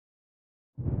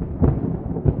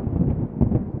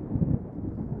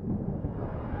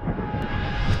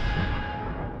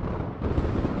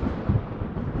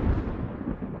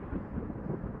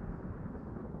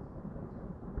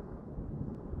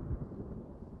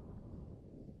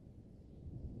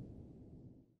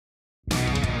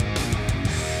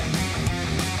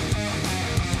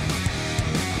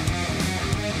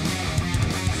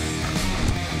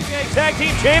tag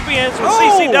team champions with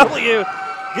CCW.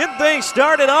 Getting things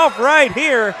started off right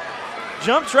here.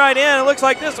 Jumps right in. It looks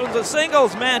like this one's a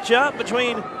singles matchup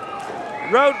between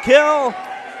Roadkill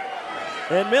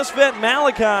and Misfit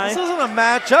Malakai. This isn't a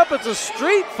matchup, it's a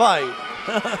street fight.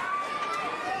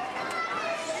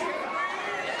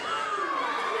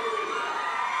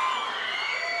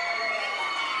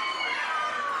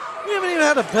 We haven't even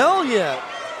had a bell yet.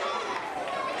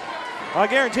 I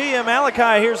guarantee you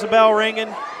Malakai hears the bell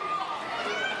ringing.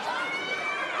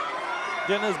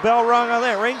 Getting his bell rung on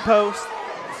that ring post.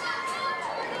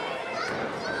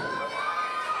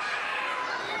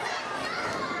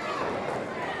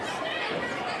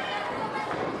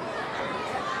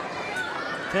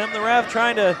 Tim the ref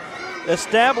trying to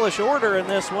establish order in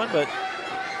this one, but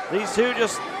these two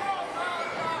just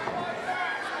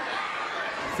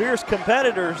fierce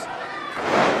competitors.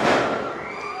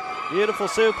 Beautiful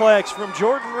suplex from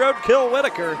Jordan Roadkill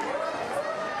Whittaker.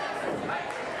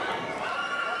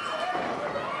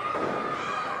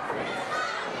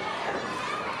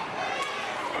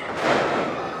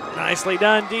 Nicely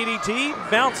done DDT,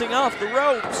 bouncing off the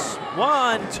ropes.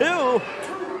 1, 2.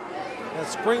 That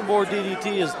springboard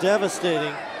DDT is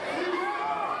devastating.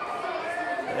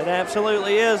 It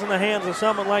absolutely is in the hands of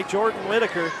someone like Jordan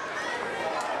Whittaker.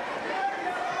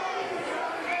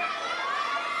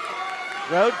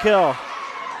 Roadkill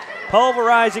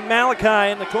pulverizing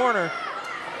Malakai in the corner.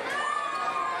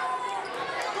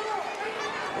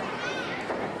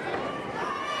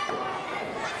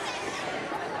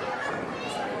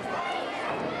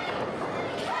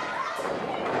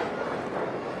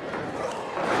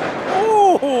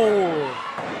 Ooh!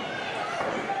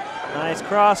 Nice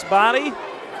cross body.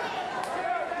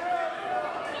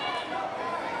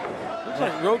 Looks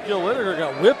like Roadkill Whittaker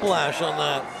got whiplash on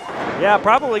that. Yeah,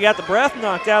 probably got the breath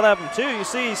knocked out of him too. You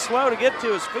see he's slow to get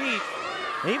to his feet.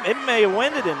 It may have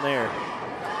winded him there.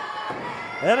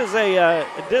 That is a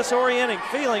disorienting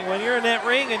feeling when you're in that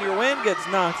ring and your wind gets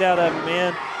knocked out of you,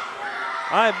 man.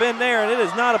 I've been there and it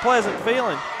is not a pleasant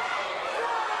feeling.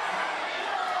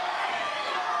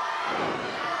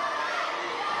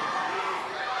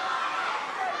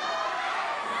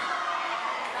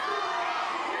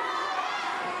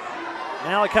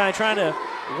 Malakai trying to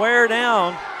wear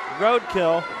down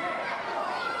Roadkill.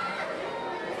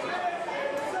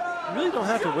 You really don't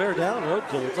have to wear down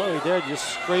Roadkill. It's already dead. Just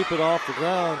scrape it off the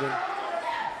ground. And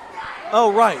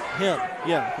oh, right, him.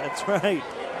 Yeah, that's right.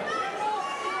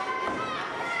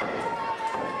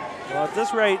 Well, at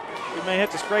this rate, we may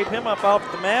have to scrape him up off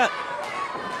the mat.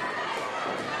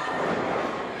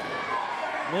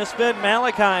 Misfit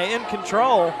Malakai in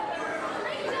control.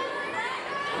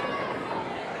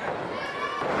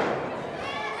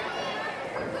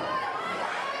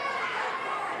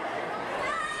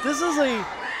 This is a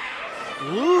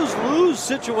lose-lose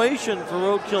situation for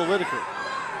Roadkill Whittaker.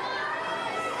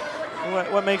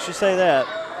 What makes you say that?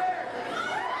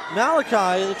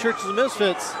 Malakai and the Church of the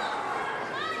Misfits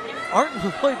aren't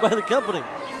employed by the company.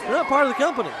 They're not part of the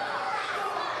company.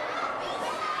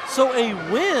 So a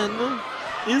win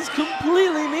is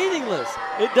completely meaningless.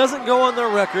 It doesn't go on their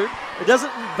record. It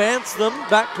doesn't advance them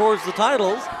back towards the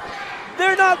titles.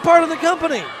 They're not part of the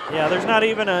company. Yeah, there's not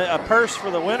even a purse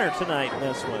for the winner tonight in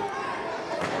this one.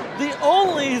 The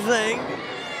only thing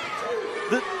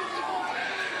that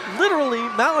literally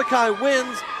Malakai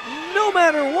wins no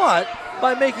matter what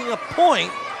by making a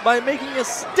point, by making a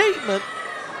statement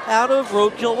out of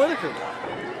Roadkill Whittaker.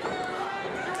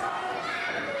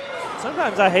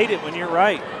 Sometimes I hate it when you're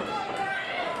right.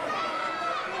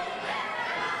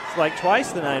 It's like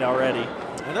twice tonight already.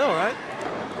 I know, right?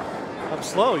 I'm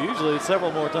slow, usually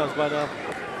several more times by now.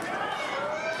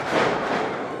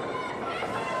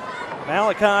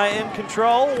 Malakai in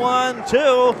control, 1,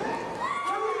 2.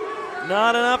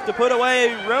 Not enough to put away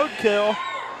Roadkill.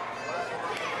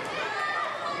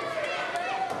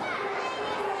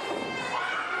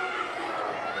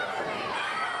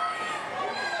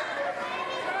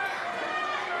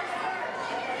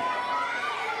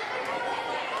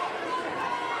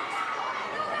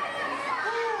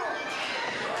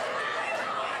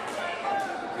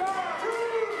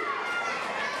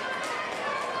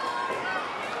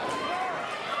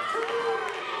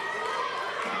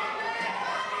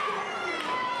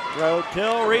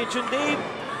 Roadkill reaching deep.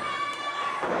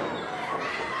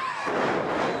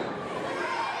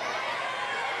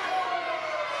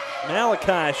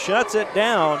 Malakai shuts it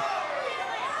down.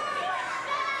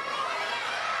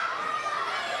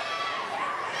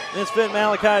 Misfit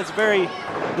Malakai is a very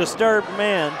disturbed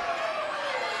man.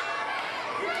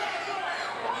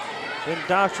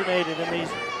 Indoctrinated in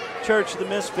these Church of the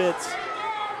Misfits.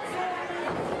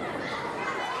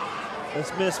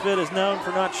 This misfit is known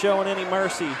for not showing any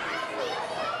mercy.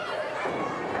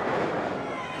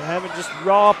 They're having just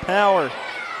raw power.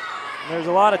 And there's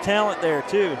a lot of talent there,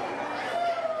 too.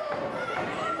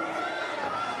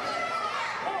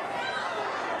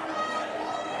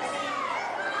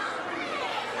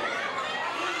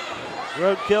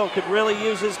 Roadkill could really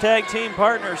use his tag team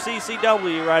partner,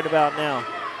 CCW, right about now.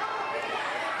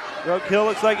 Roadkill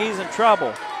looks like he's in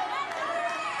trouble.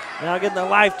 Now getting the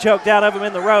life choked out of him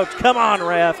in the ropes. Come on,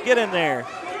 ref, get in there.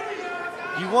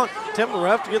 You want Tim the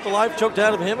ref to get the life choked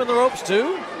out of him in the ropes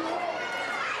too?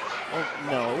 Oh,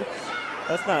 no,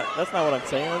 that's not what I'm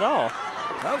saying at all.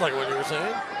 Sounds like what you were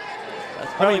saying.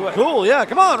 That's probably what. Cool, yeah.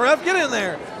 Come on, ref, get in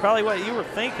there. Probably what you were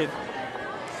thinking.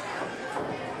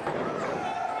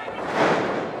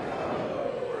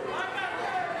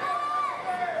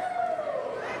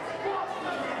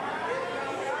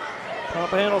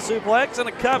 Pump handle suplex and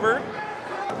a cover.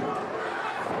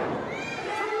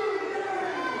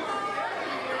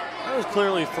 That was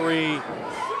clearly 3.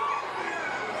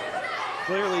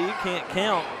 Clearly you can't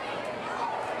count.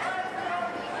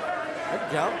 I can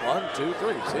count 1, 2,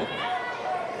 3. See?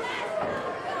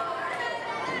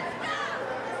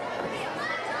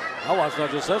 I watched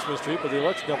not just Sesame Street, but the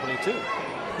Electric Company too.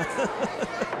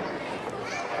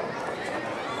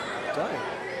 Tell you.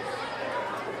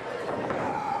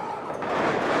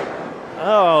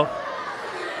 Oh,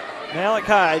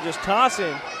 Malakai just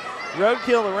tossing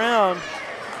Roadkill around,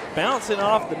 bouncing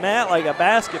off the mat like a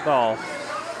basketball.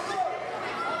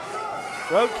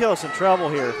 Roadkill's in trouble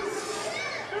here.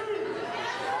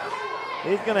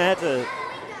 He's going to have to,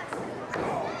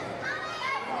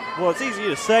 well, it's easy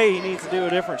to say he needs to do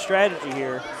a different strategy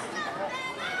here.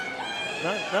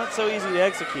 Not so easy to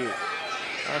execute.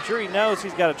 I'm sure he knows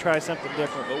he's got to try something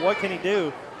different, but what can he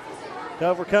do to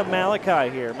overcome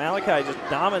Malakai here? Malakai just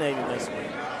dominating this one.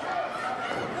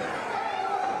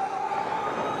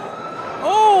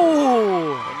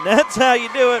 Oh! And that's how you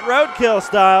do it, Roadkill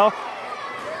style.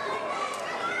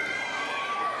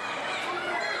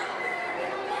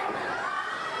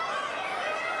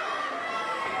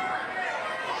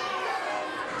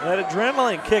 That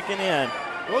adrenaline kicking in.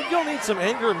 Roadkill needs some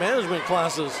anger management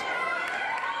classes.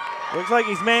 Looks like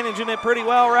he's managing it pretty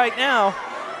well right now.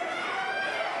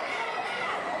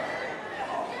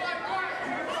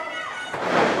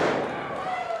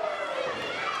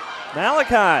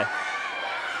 Malakai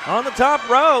on the top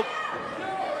rope.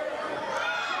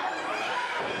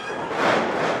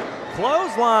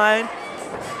 Clothesline.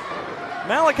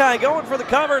 Malakai going for the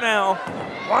cover now.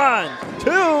 1,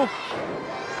 2.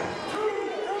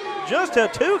 Just a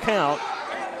 2 count.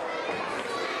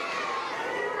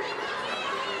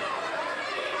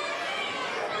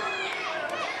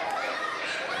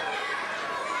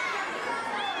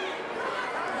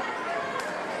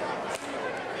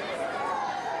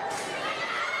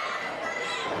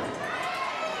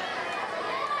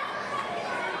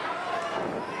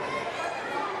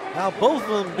 Now both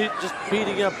of them just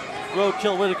beating up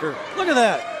Roadkill Whittaker. Look at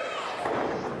that.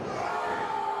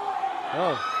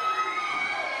 Oh.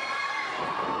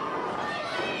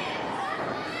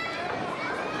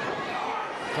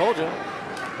 Told you.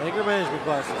 Anger management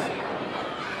classes.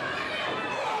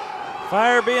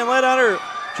 Fire being lit under.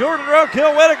 Jordan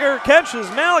Roadkill Whittaker catches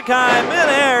Malakai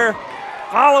midair.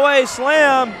 Fall away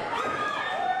slam.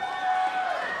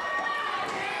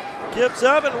 Gets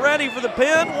up and ready for the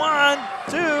pin. 1,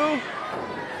 2.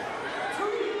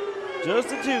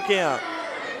 Just a 2 count.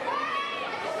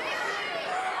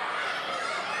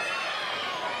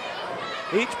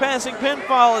 Each passing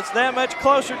pinfall, it's that much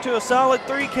closer to a solid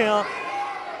 3 count.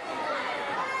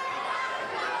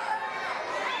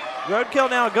 Roadkill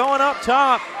now going up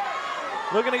top.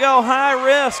 Looking to go high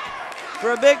risk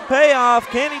for a big payoff.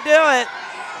 Can he do it?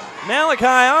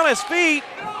 Malakai on his feet.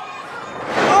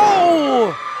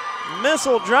 Oh!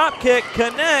 Missile drop kick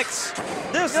connects.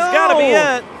 This has got to be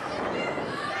it.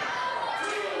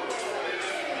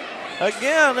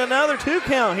 Again, another 2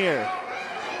 count here.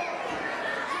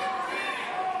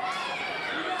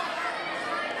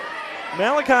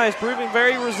 Malakai is proving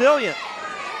very resilient.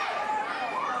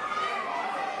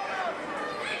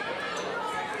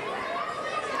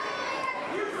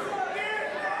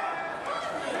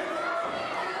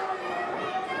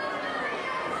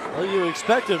 Well, you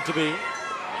expect him to be.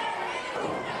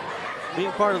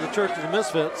 Being part of the Church of the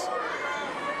Misfits.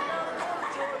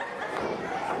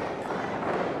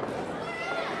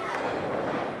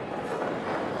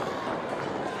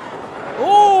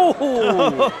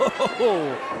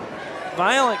 Oh!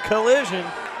 Violent collision.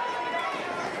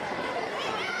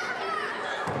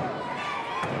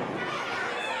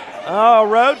 Oh,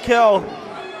 Roadkill.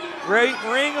 Great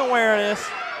ring awareness.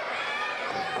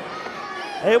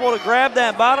 able to grab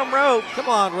that bottom rope. Come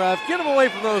on, ref. Get him away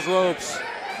from those ropes.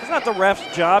 It's not the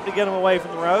ref's job to get him away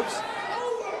from the ropes.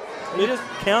 He just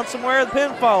counts them where the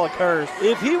pinfall occurs.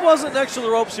 If he wasn't next to the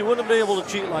ropes, he wouldn't have been able to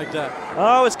cheat like that.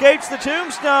 Oh, escapes the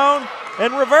tombstone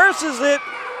and reverses it.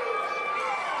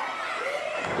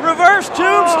 Reverse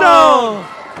tombstone.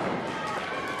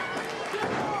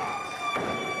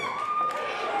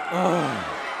 Oh.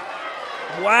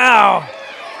 Wow.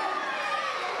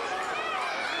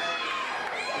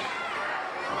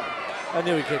 I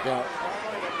knew he kicked out.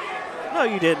 No,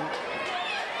 you didn't.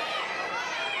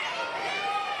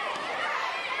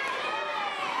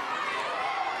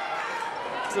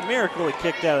 It's a miracle he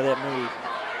kicked out of that move.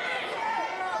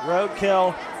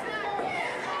 Roadkill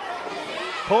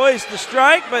poised to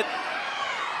strike, but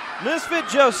Misfit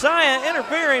Josiah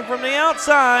interfering from the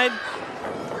outside.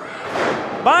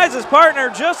 Buys his partner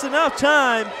just enough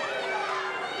time.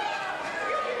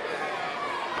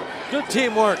 Good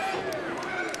teamwork.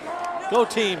 Go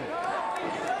team.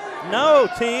 No,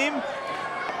 team.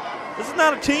 This is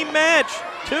not a team match.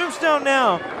 Tombstone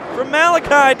now from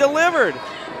Malakai delivered.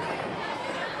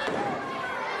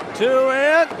 2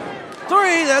 and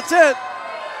 3, that's it.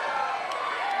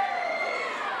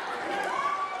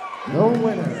 The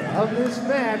winner of this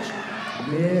match,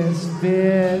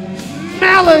 Misfit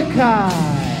Malakai.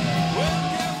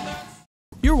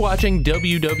 You're watching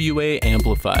WWA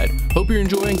Amplified. Hope you're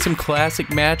enjoying some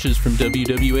classic matches from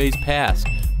WWA's past.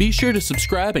 Be sure to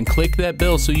subscribe and click that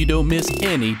bell so you don't miss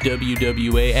any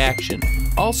WWA action.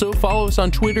 Also, follow us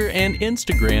on Twitter and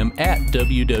Instagram at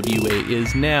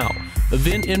WWAISNOW.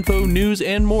 Event info, news,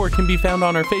 and more can be found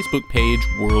on our Facebook page,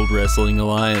 World Wrestling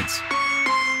Alliance.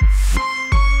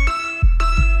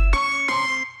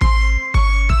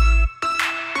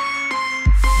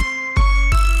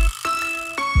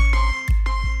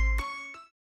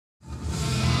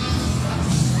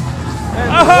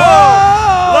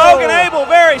 Logan Abell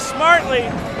very smartly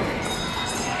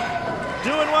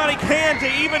doing what he can to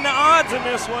even the odds in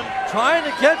this one. Trying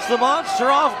to catch the monster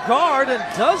off guard and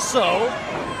does so.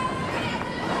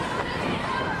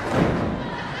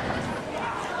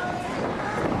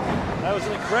 That was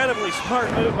an incredibly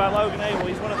smart move by Logan Abell.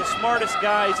 He's one of the smartest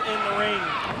guys in the ring.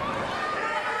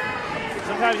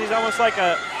 Sometimes he's almost like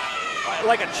a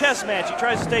chess match. He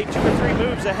tries to stay 2 or 3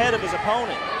 moves ahead of his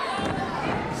opponent.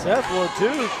 Seth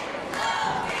LeDuc,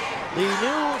 the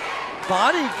new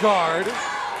bodyguard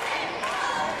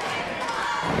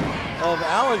of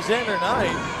Alexander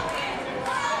Knight.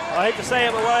 I hate to say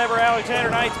it, but whatever Alexander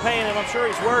Knight's paying him, I'm sure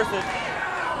he's worth it.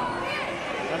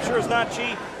 I'm sure it's not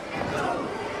cheap.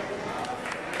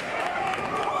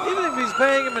 Even if he's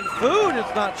paying him in food,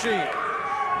 it's not cheap.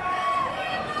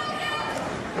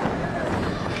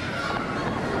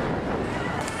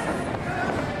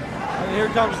 And here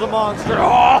comes the monster.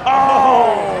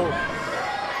 Oh!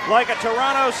 Like a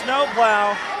Toronto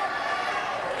snowplow.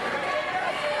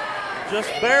 Just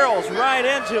barrels right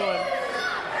into him.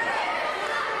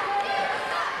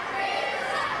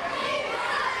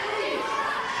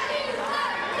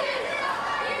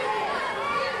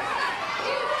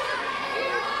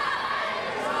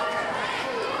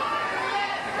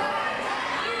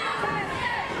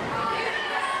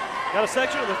 Got a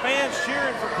section of the fans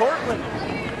cheering for Cortland,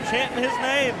 chanting his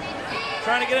name,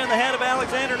 trying to get in the head of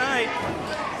Alexander Knight.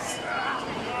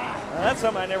 That's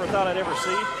something I never thought I'd ever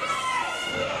see.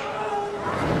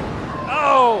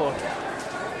 Oh!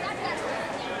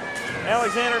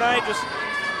 Alexander Knight just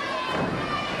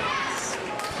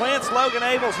plants Logan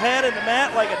Abell's head in the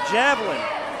mat like a javelin.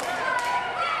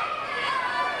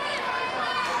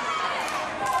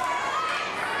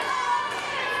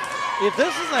 If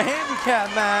this is a handicap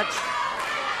match,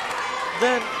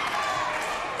 then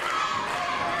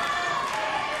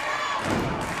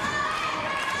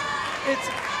it's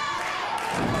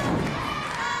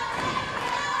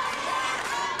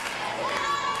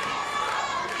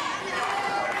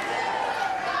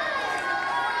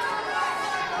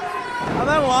I'm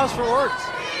at a loss for words.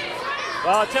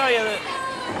 Well, I'll tell you that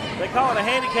they call it a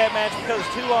handicap match because it's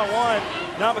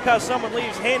 2-on-1, not because someone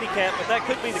leaves handicapped, but that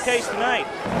could be the case tonight.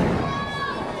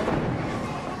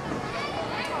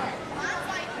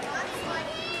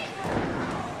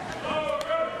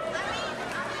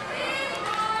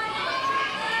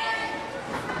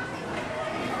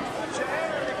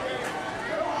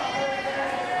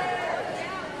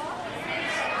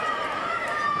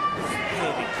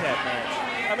 Handicap match.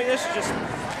 I mean, this is just...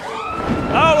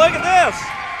 Oh, look at this!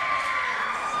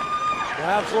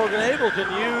 Perhaps Logan Abell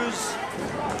can use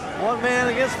one man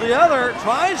against the other.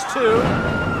 Tries to.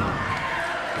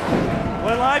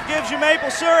 When life gives you maple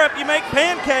syrup, you make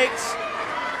pancakes.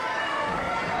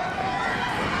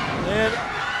 And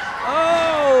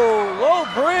Oh, low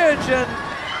bridge, and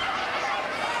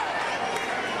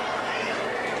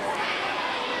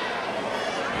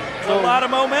a lot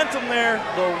of momentum there.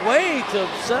 the weight of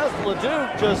Seth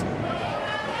LeDuc just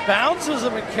bounces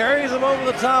him and carries him over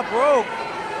the top rope.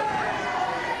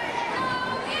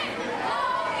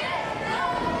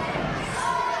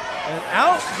 And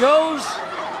out goes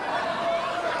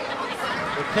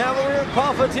the Cavalier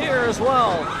Profiteer as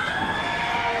well.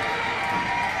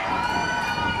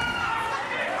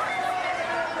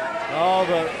 Oh,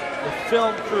 the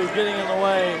film crew getting in the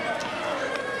way.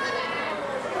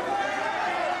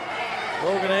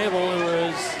 Logan Abell, who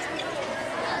is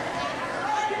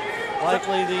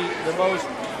likely the most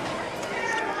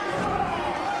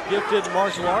gifted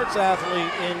martial arts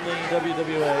athlete in the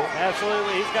WWA.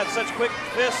 Absolutely, he's got such quick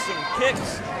fists and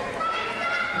kicks.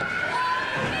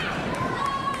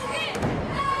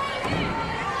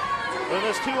 In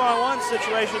this 2-on-1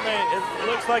 situation, it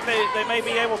looks like they may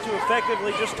be able to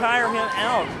effectively just tire him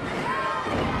out.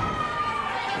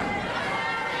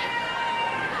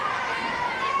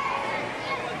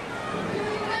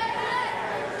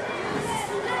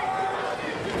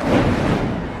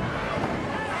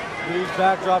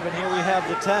 Backdrop, and here we have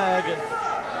the tag, and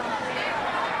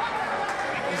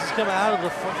this is coming out of the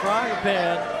frying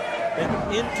pan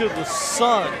and into the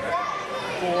sun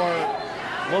for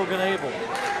Logan Abell.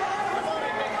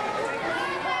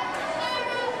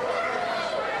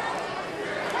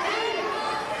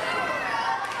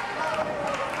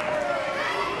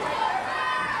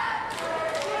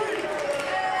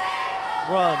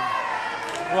 Run,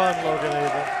 Logan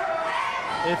Abell,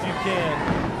 if you can.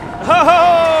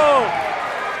 Oh!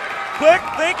 Quick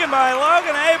thinking by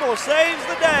Logan Abell saves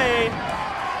the day.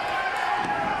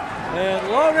 And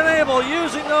Logan Abell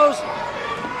using those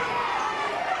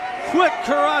quick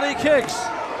karate kicks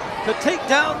to take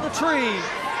down the tree.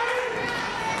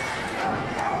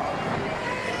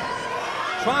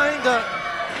 Trying to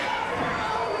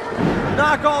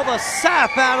knock all the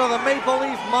sap out of the Maple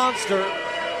Leaf Monster.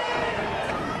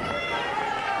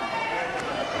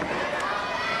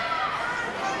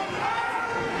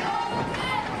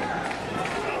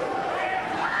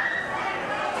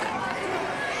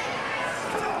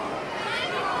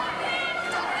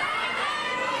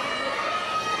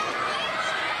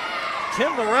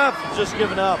 Tim the ref just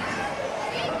giving up.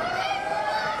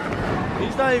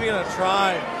 He's not even going to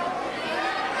try.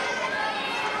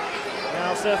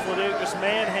 Now Seth LeDuc just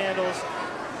manhandles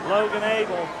Logan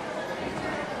Abell.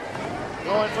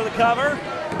 Going for the cover.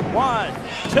 1,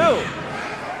 2.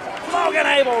 Logan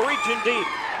Abell reaching deep.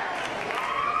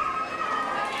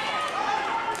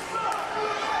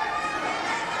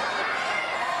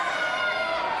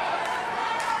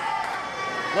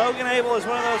 Logan Abell is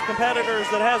one of those competitors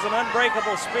that has an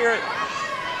unbreakable spirit.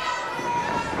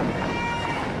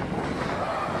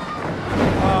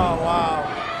 Oh, wow.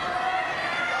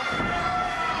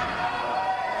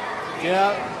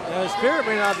 Yeah, his spirit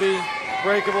may not be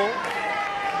breakable,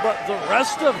 but the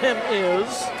rest of him is.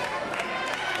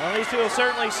 Well, these two will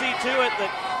certainly see to it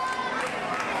that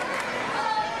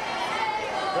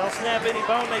they'll snap any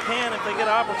bone they can if they get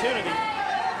an opportunity.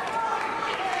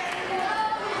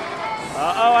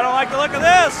 Uh-oh, I don't like the look of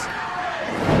this.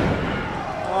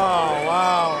 Oh,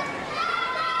 wow.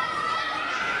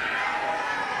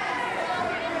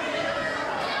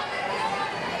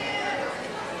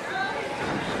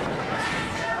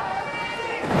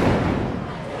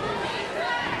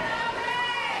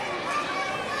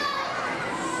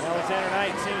 Alexander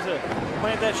Knight seems to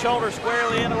plant that shoulder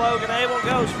squarely into Logan Abell.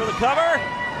 Goes for the cover.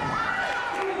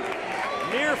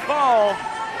 Near fall.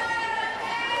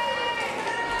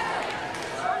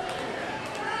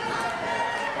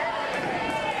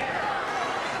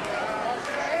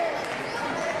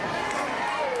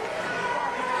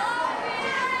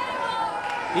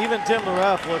 Even Tim the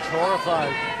ref looks horrified.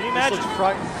 Can you imagine? Looks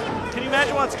frightened. Can you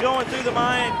imagine what's going through the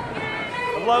mind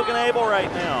of Logan Abell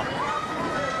right now?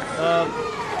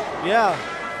 Yeah.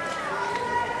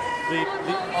 The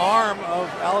arm of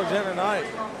Alexander Knight.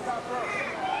 Looks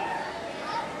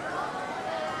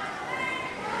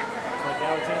like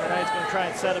Alexander Knight's going to try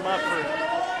and set him up for a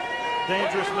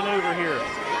dangerous maneuver here.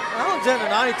 Alexander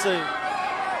Knight's a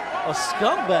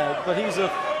scumbag, but he's a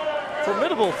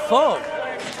formidable foe.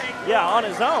 Yeah, on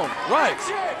his own. Right.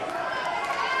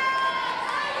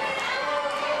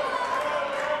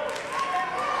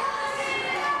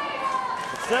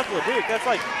 Seth LeDuc, that's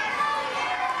like,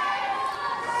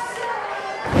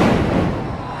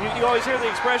 you always hear the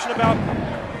expression about,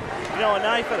 a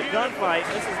knife at a gunfight.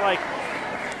 This is like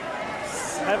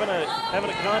having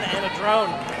a gun and a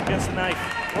drone against a knife.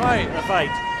 Right. In a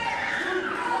fight.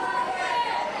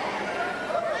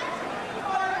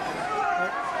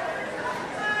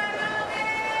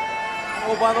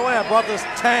 Oh, by the way, I brought this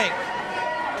tank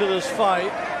to this fight.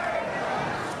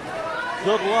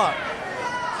 Good luck.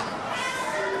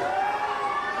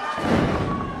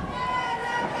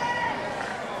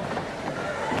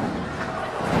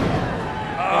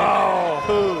 Oh,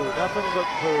 poo. Nothing but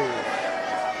poo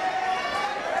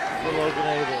for Logan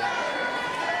Abell.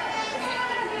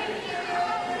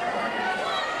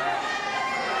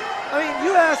 I mean,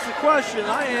 you asked the question.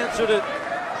 I answered it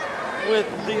with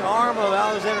the arm of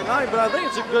Alexander Knight, but I think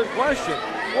it's a good question.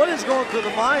 What is going through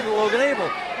the mind of Logan Abell?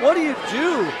 What do you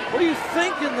do? What do you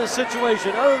think in this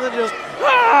situation other than just,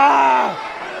 ah!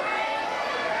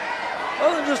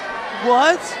 Other than just,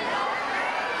 what?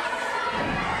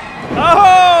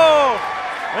 Oh!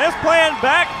 This plan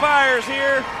backfires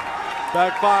here.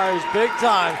 Backfires big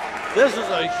time. This is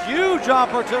a huge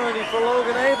opportunity for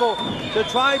Logan Abell to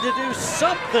try to do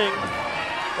something,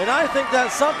 and I think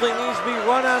that something needs to be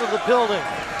run out of the building.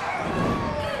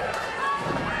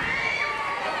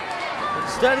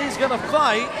 Instead, he's going to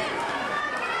fight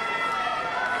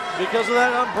because of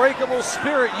that unbreakable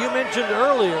spirit you mentioned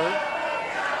earlier.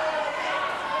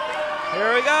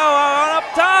 Here we go, on up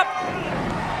top.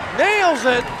 Nails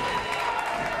it.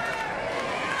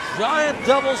 Giant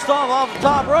double stomp off the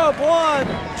top rope. 1,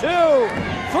 2,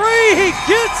 3. He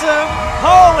gets him.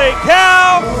 Holy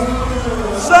cow.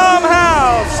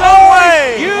 Somehow, some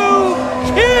way. You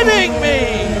kidding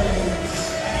me?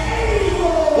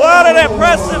 What an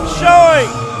impressive showing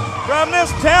from this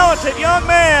talented young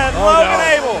man, Logan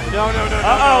Abell. No.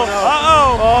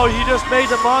 Uh-oh. Oh, he just made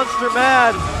the monster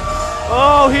mad.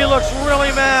 Oh, he looks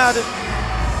really mad.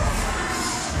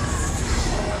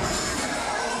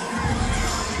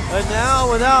 And now,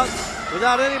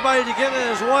 without anybody to get in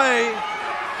his way.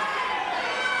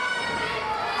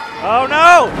 Oh,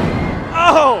 no.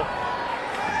 Oh.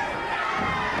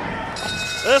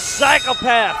 This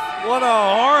psychopath. What a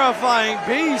horrifying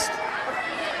beast.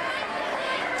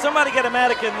 Somebody get a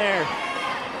medic in there.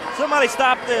 Somebody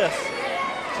stop this.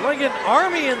 Somebody get an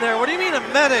army in there. What do you mean a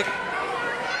medic?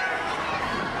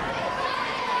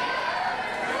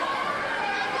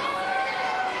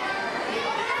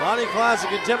 Bonnie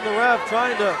Classic and Tim the ref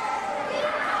trying to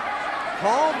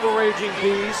calm the raging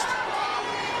beast.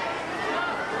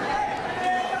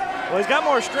 Well, he's got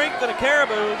more strength than a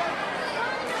caribou.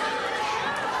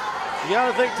 You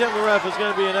gotta think Tim the ref is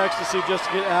gonna be in ecstasy just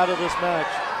to get out of this match.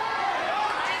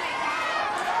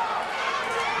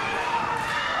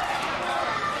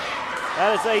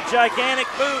 That is a gigantic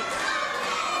boot.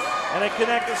 And it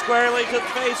connected squarely to the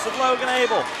face of Logan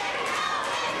Abell.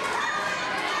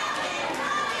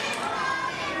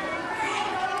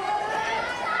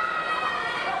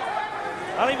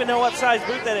 I don't even know what size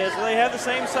boot that is. Do they have the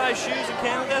same size shoes in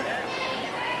Canada?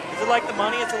 Is it like the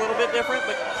money? It's a little bit different,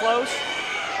 but close.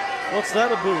 What's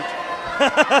that, a boot?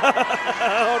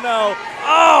 Oh, no.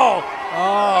 Oh!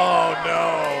 Oh,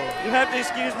 no. You have to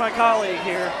excuse my colleague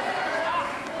here.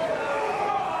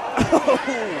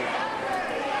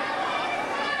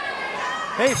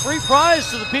 Hey, free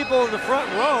prize to the people in the front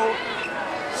row.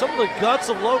 Some of the guts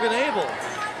of Logan Abell.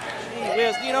 Gee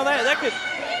whiz. You know, that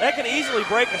could easily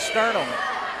break a sternum,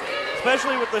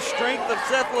 especially with the strength of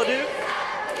Seth LeDuc.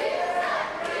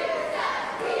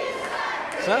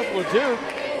 Seth LeDuc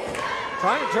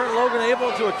trying to turn Logan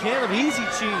Abell into a can of easy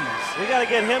cheese. We got to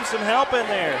get him some help in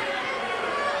there.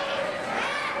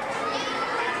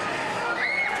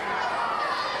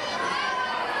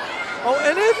 Oh,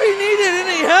 and if he needed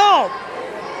any help,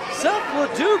 Seth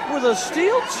LeDuc with a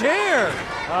steel chair.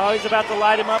 Oh, he's about to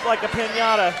light him up like a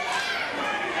piñata.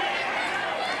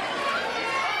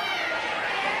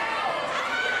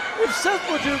 If Seth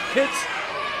LeDuc hits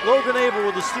Logan Abell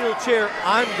with a steel chair,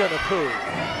 I'm gonna poo.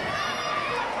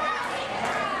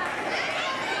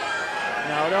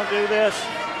 No, don't do this.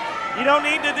 You don't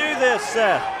need to do this,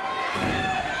 Seth.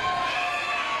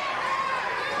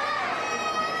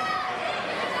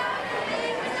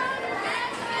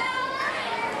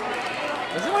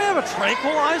 Does anyone have a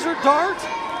tranquilizer dart?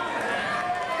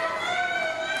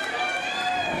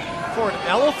 For an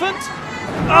elephant?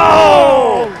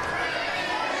 Oh!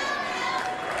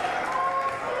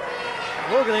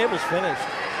 Logan Abell's finished.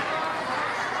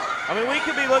 I mean, we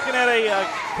could be looking at a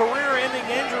career-ending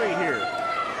injury here.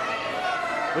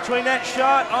 Between that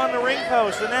shot on the ring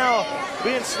post and now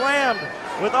being slammed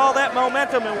with all that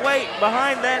momentum and weight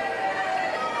behind that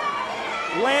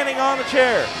landing on the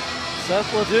chair. Seth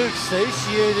LeDuc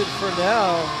satiated for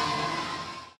now.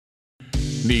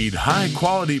 Need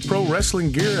high-quality pro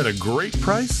wrestling gear at a great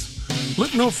price?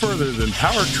 Look no further than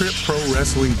Power Trip Pro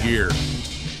Wrestling Gear.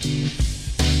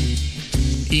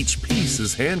 Each piece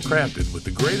is handcrafted with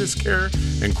the greatest care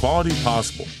and quality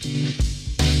possible.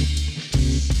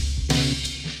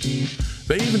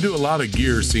 They even do a lot of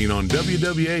gear seen on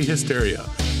WWA Hysteria.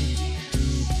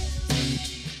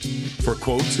 For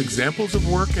quotes, examples of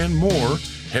work, and more,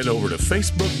 head over to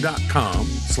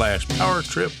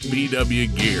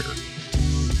facebook.com/PowerTripBWGear.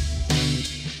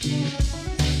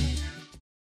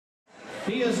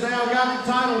 He has now got the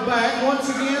title back. Once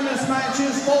again, this match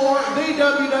is for the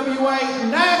WWA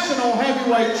National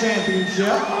Heavyweight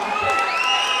Championship.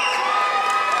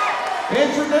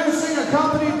 Introducing,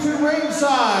 accompanied to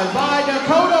ringside by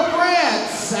Dakota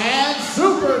France and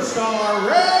Superstar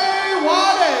Ray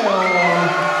Waddell.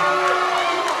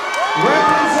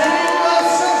 Representing the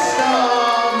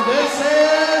system, this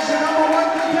is your #1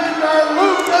 contender,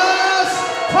 Lucas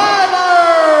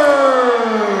Tyler.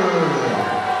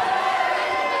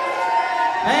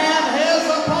 And his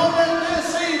opponent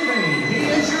this evening, he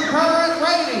is your current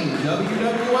reigning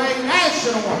WWA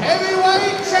National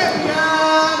Heavyweight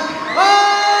Champion,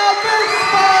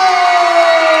 Avispo!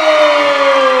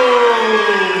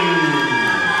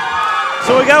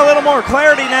 So we got a little more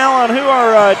clarity now on who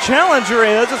our challenger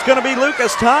is. It's going to be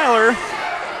Lucas Tyler.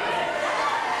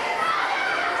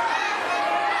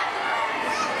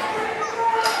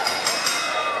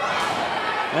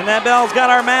 And that bell's got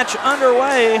our match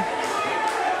underway.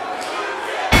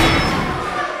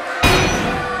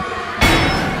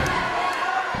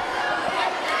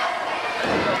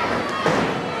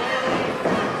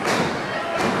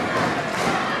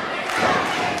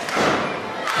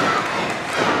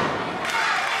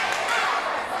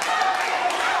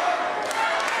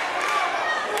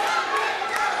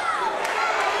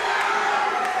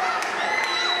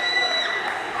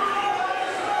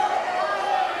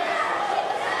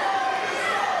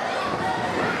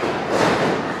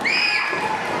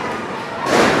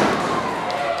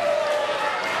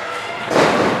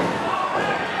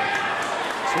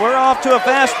 We're off to a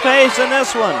fast pace in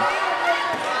this one.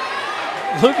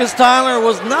 Lucas Tyler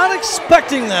was not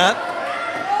expecting that.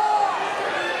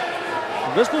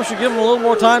 Avispo should give him a little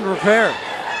more time to prepare.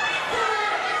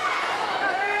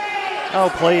 Oh,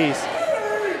 please.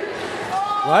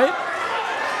 Right?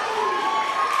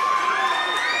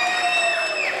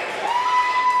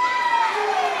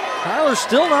 Tyler's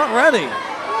still not ready.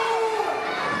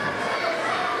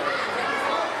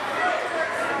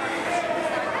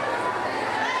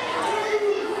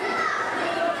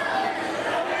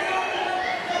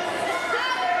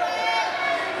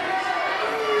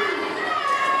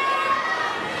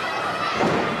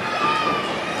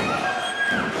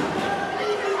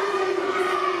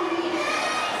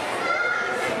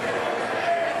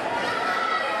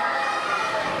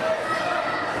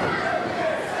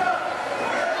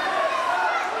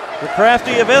 The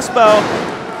crafty Avispo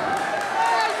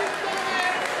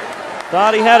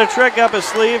thought he had a trick up his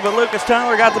sleeve, but Lucas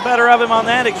Tyler got the better of him on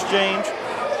that exchange.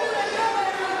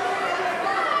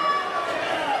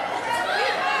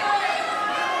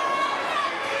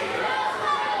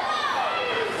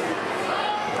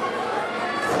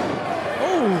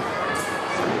 Oh.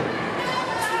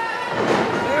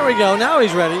 There we go. Now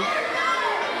he's ready.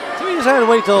 So he just had to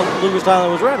wait till Lucas Tyler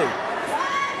was ready.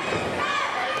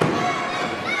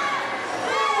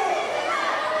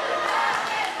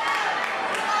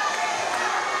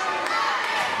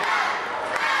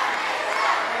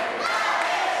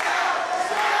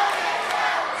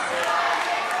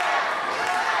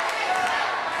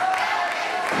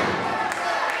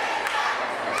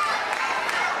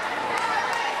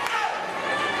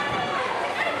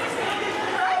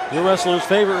 Your wrestler's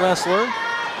favorite wrestler,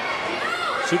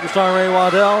 Superstar Ray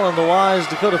Waddell and the wise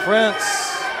Dakota France,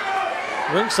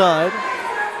 ringside.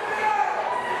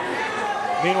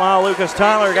 Meanwhile, Lucas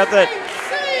Tyler got that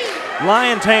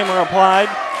lion tamer applied.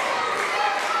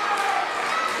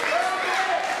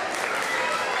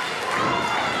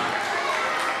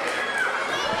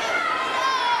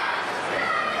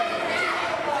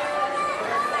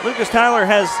 Lucas Tyler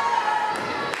has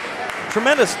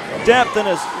tremendous depth in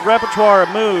his repertoire of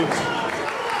moves.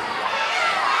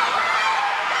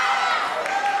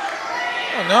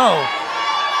 Oh no,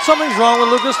 something's wrong with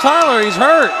Lucas Tyler, he's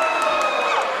hurt.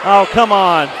 Oh, come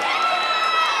on.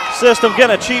 System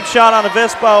getting a cheap shot on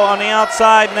Avispo on the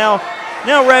outside. Now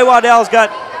Ray Waddell's got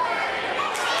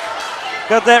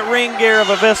that ring gear of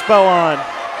Avispo on.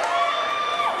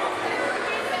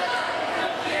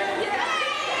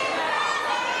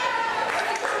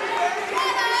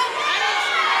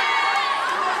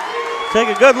 Take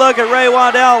a good look at Ray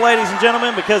Waddell, ladies and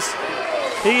gentlemen, because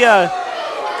he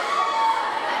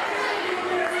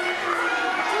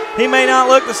may not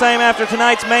look the same after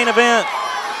tonight's main event.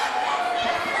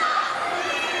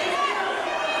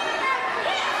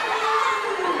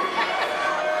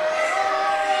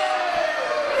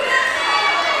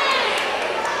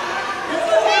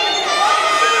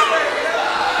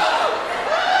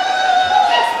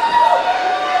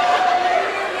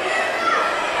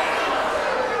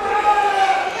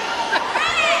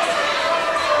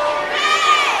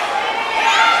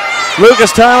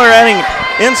 Lucas Tyler adding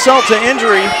insult to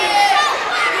injury.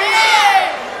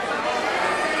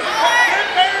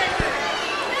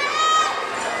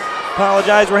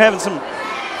 Apologize, we're having some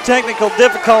technical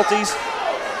difficulties.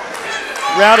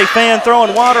 Rowdy fan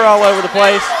throwing water all over the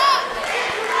place.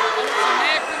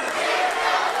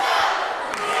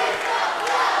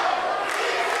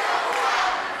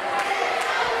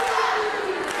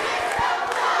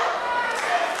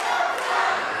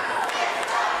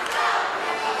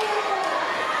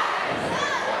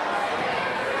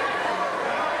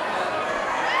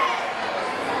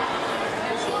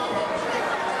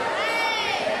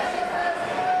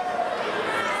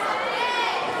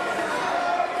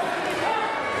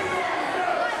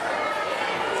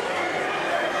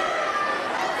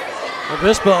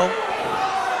 Avispo.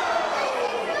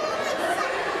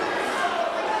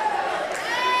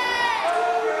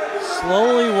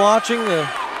 Slowly watching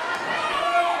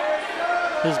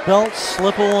his belt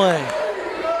slip away.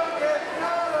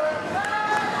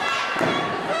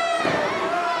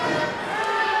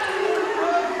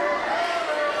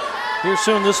 Here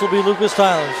soon, this will be Lucas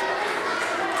Tyler's.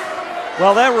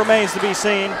 Well, that remains to be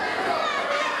seen.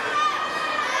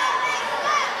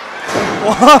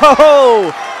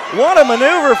 Whoa! What a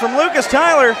maneuver from Lucas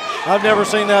Tyler. I've never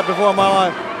seen that before in my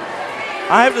life.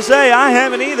 I have to say, I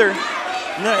haven't either.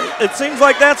 No, it seems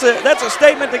like that's a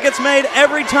statement that gets made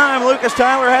every time Lucas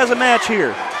Tyler has a match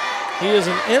here. He is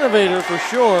an innovator for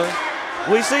sure.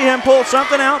 We see him pull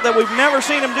something out that we've never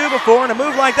seen him do before, and a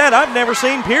move like that I've never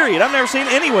seen, period. I've never seen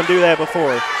anyone do that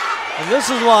before. And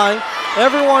this is why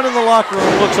everyone in the locker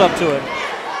room looks up to him.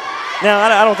 Now,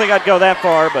 I don't think I'd go that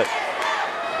far, but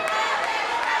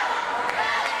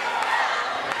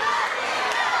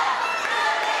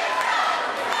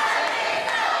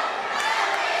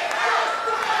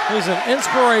he's an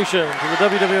inspiration to the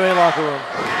WWA locker room.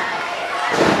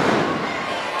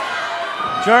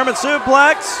 German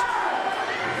suplex.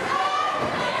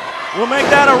 We'll make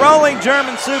that a rolling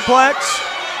German suplex.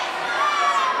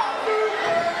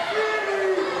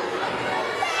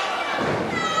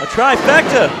 A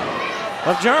trifecta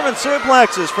of German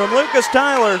suplexes from Lucas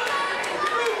Tyler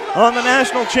on the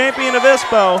national champion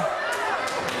Avispo.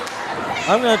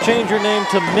 I'm going to change your name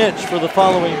to Mitch for the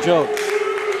following joke.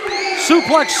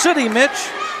 Suplex City, Mitch.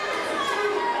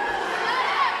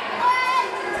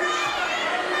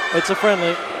 It's a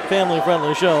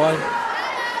family-friendly show.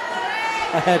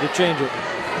 I had to change it.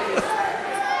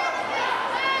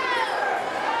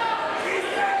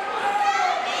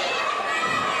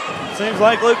 Seems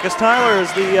like Lucas Tyler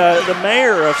is the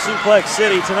mayor of Suplex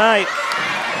City tonight.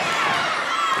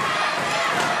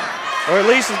 Or at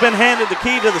least has been handed the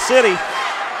key to the city.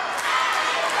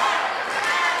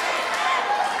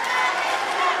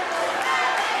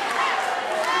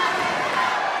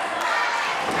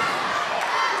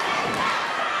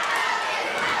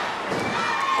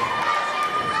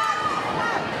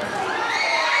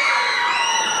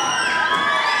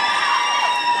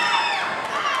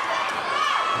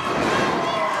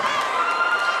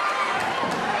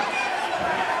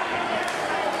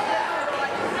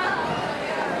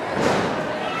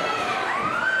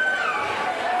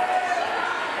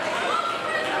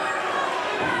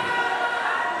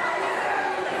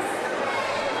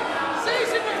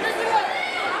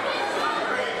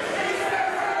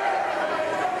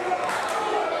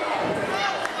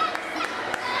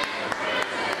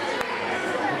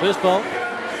 Avispo,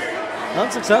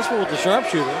 unsuccessful with the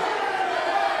sharpshooter.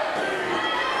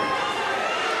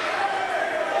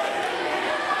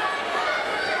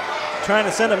 Trying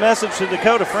to send a message to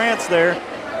Dakota France there.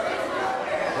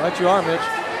 Right you are, Mitch.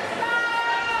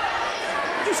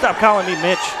 Would you stop calling me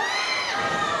Mitch?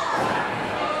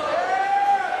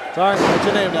 Sorry, what's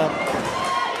your name now?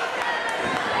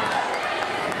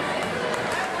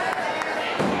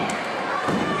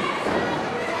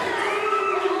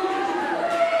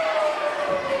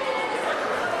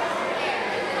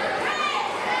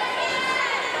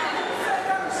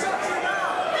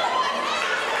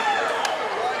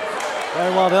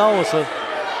 And Abell with some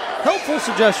helpful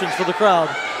suggestions for the crowd.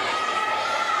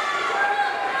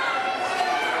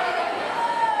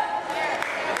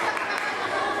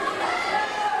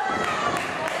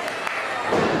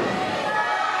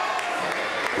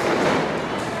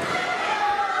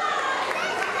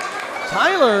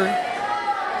 Tyler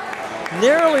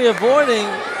narrowly avoiding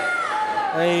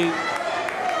a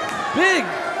big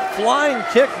flying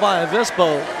kick by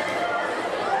Avispo.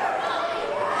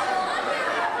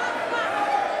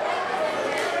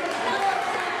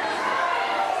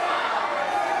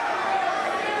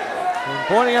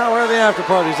 Pointing out where the after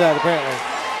party's at, apparently.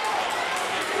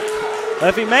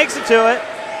 If he makes it to it,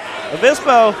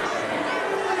 Avispo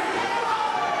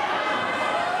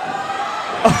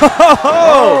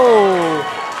Oh!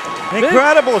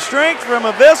 Incredible strength from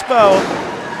Avispo.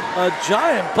 A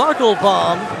giant buckle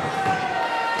bomb.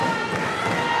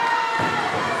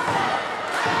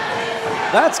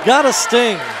 That's gotta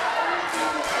sting.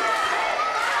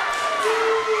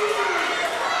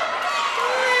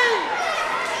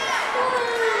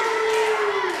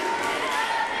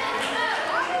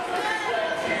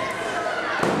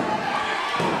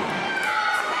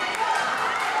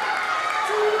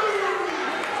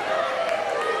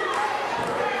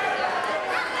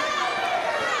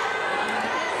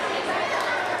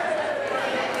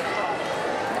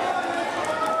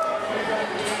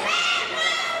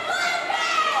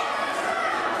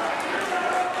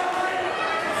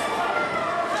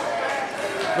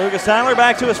 Lucas Tyler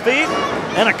back to his feet,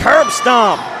 and a curb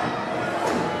stomp.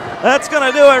 That's going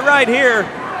to do it right here.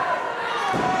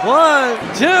 1,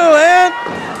 2, and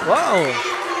whoa.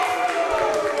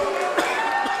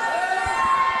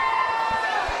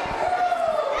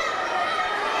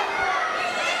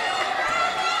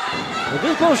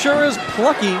 Avispo sure is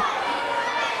plucky.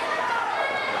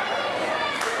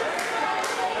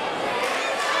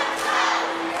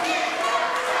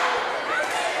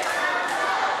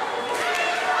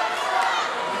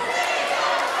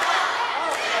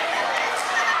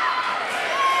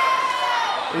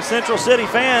 These Central City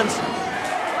fans,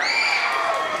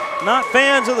 not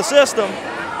fans of the system.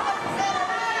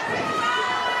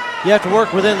 You have to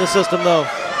work within the system, though.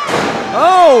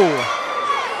 Oh!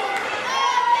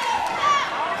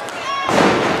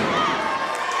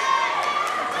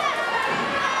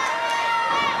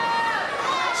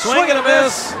 Swing and a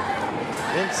miss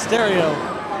in stereo.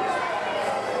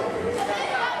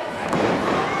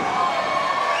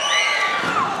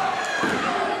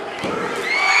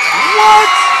 What?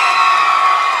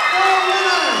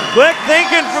 Quick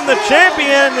thinking from the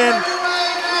champion, and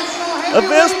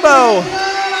Avispo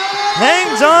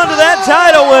hangs on to that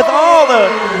title with all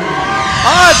the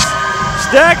odds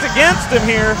stacked against him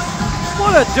here.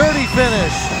 What a dirty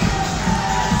finish.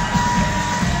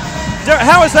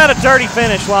 How is that a dirty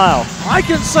finish, Lyle? I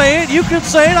can say it, you can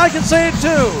say it, I can say it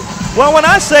too. Well, when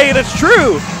I say it, it's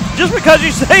true. Just because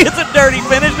you say it's a dirty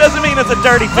finish doesn't mean it's a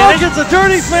dirty finish. Look, it's a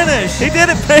dirty finich. He did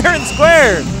it fair and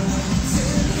square.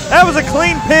 That was a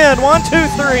clean pin. 1, 2,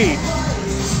 3.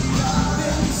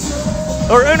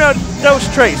 Or uno, dos,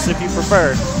 tres, if you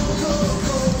prefer.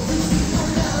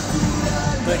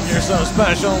 Think you're so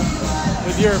special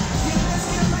with your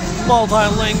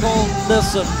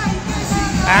multilingualness and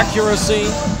accuracy.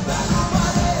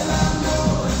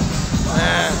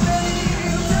 Man.